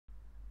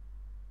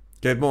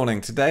Good morning.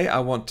 Today I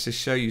want to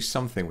show you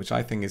something which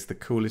I think is the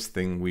coolest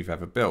thing we've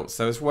ever built.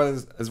 So as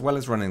well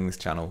as running this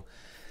channel,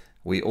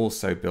 we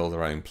also build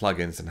our own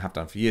plugins and have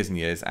done for years and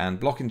years. And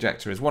Block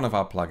Injector is one of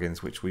our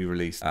plugins which we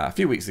released a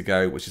few weeks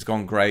ago, which has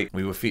gone great.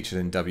 We were featured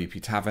in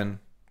WP Tavern,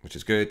 which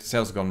is good.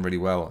 Sales have gone really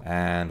well.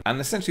 And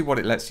essentially what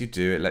it lets you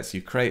do, it lets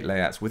you create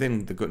layouts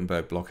within the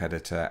Gutenberg block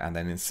editor and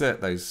then insert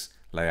those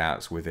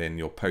layouts within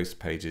your post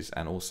pages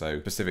and also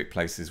specific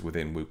places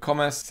within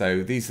WooCommerce.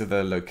 So these are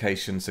the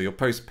locations, so your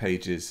post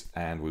pages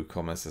and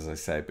WooCommerce, as I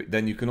said, but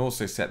then you can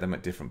also set them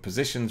at different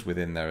positions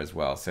within there as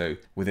well. So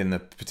within the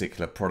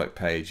particular product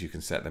page, you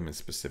can set them in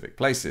specific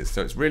places.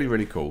 So it's really,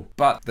 really cool.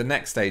 But the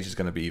next stage is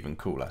going to be even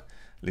cooler.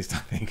 At least I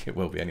think it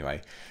will be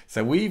anyway.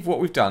 So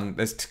what we've done,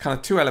 there's kind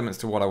of two elements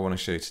to what I want to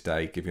show you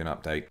today, give you an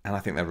update, and I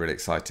think they're really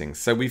exciting.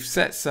 So we've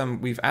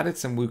added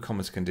some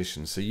WooCommerce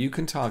conditions, so you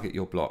can target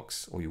your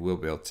blocks, or you will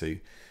be able to,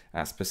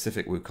 at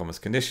specific WooCommerce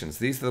conditions.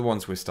 These are the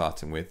ones we're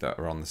starting with that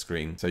are on the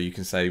screen. So you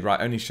can say,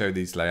 right, only show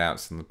these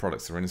layouts and the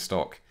products are in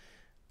stock,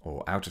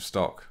 or out of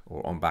stock,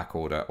 or on back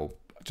order, or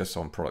just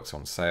on products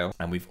on sale.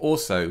 And we've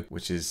also,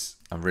 which is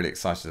I'm really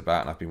excited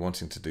about, and I've been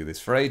wanting to do this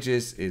for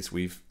ages, is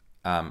we've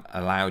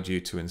allowed you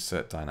to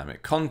insert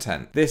dynamic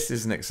content. This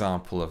is an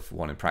example of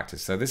one in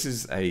practice. So this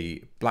is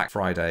a Black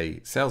Friday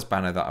sales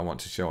banner that I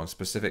want to show on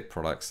specific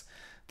products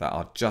that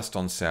are just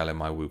on sale in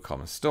my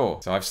WooCommerce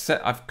store. So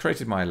I've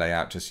created my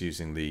layout just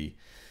using the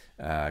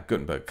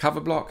Gutenberg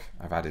cover block.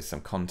 I've added some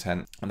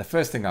content, and the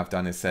first thing I've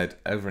done is said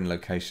over in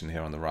location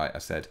here on the right, I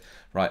said,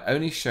 right,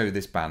 only show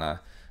this banner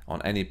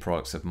on any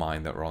products of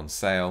mine that are on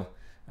sale,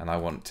 and I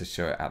want to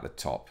show it at the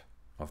top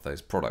of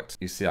those products.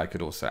 You see, I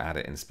could also add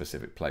it in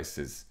specific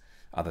places,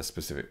 other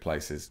specific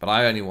places, but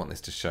I only want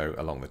this to show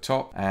along the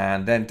top.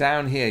 And then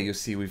down here, you'll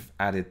see we've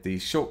added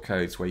these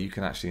shortcodes where you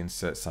can actually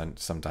insert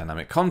some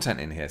dynamic content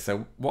in here.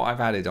 So what I've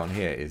added on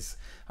here is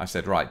I've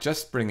said, right,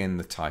 just bring in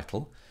the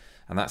title,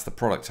 and that's the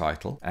product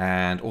title,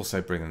 and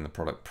also bring in the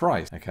product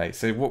price. Okay,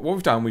 so what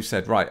we've done, we've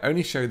said, right,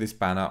 only show this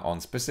banner on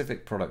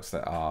specific products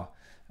that are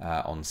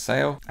on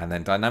sale, and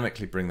then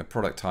dynamically bring the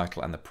product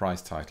title and the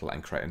price title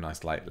and create a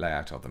nice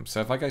layout of them.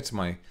 So if I go to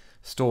my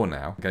store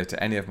now, go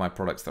to any of my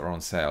products that are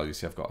on sale, you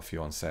see I've got a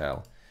few on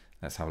sale.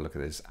 Let's have a look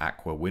at this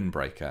Aqua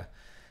Windbreaker.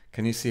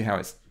 Can you see how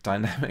it's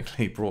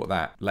dynamically brought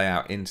that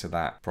layout into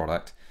that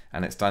product,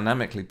 and it's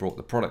dynamically brought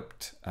the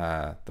product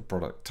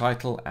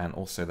title and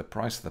also the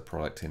price of the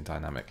product in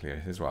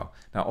dynamically as well.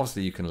 Now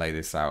obviously you can lay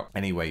this out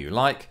any way you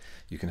like.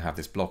 You can have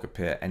this block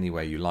appear any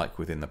way you like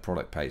within the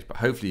product page, but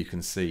hopefully you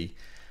can see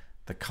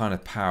the kind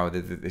of power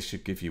that this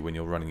should give you when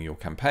you're running your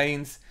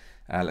campaigns.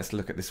 Let's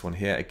look at this one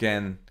here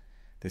again.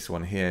 This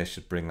one here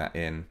should bring that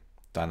in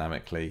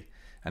dynamically.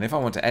 And if I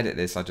want to edit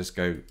this, I just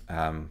go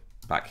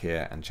back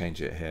here and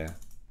change it here.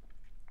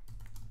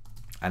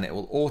 And it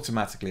will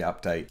automatically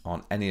update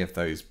on any of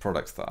those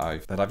products that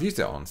I've used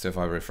it on. So if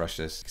I refresh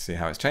this, you can see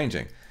how it's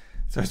changing.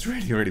 So it's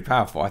really, really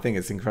powerful. I think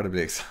it's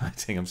incredibly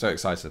exciting. I'm so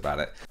excited about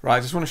it. Right, I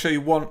just want to show you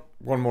one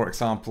more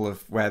example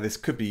of where this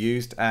could be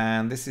used.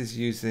 And this is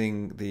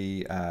using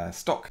the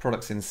stock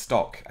products in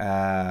stock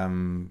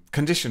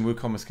condition,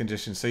 WooCommerce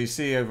condition. So you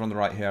see over on the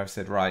right here, I've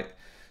said, right,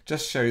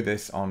 just show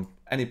this on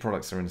any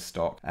products that are in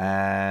stock.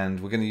 And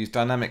we're going to use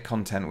dynamic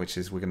content, which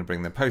is we're going to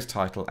bring the post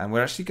title, and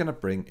we're actually going to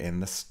bring in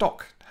the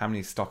stock. How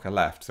many stock are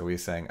left? So we're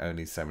saying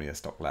only so many are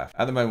stock left.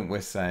 At the moment,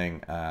 we're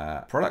saying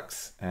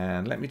products.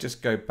 And let me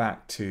just go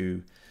back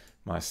to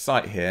my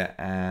site here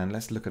and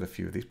let's look at a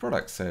few of these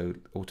products. So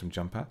autumn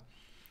jumper.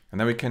 And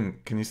then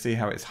can you see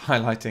how it's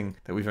highlighting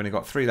that we've only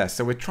got 3 left?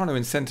 So we're trying to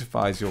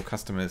incentivize your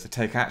customers to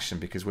take action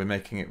because we're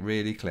making it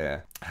really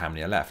clear how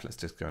many are left. Let's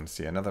just go and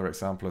see another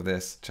example of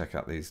this. Check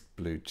out these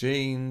blue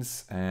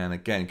jeans. And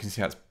again, you can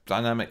see how it's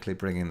dynamically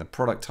bringing the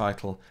product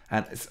title,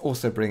 and it's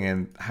also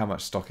bringing how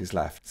much stock is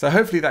left. So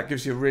hopefully that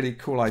gives you a really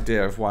cool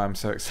idea of why I'm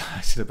so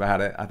excited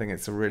about it. I think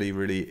it's a really,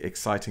 really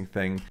exciting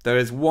thing. There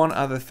is one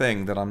other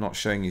thing that I'm not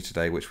showing you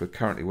today, which we're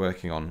currently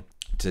working on,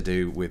 to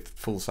do with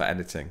full site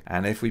editing.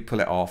 And if we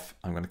pull it off,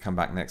 I'm going to come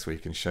back next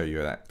week and show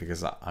you that,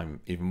 because I'm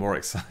even more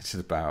excited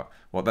about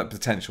what that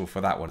potential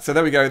for that one. So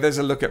there we go. There's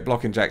a look at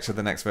Block Injector,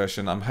 the next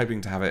version. I'm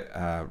hoping to have it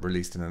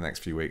released in the next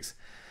few weeks.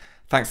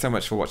 Thanks so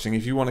much for watching.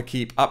 If you want to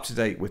keep up to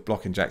date with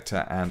Block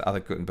Injector and other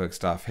Gutenberg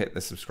stuff, hit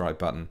the subscribe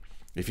button.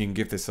 If you can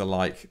give this a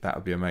like, that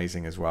would be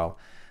amazing as well.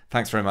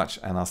 Thanks very much,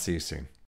 and I'll see you soon.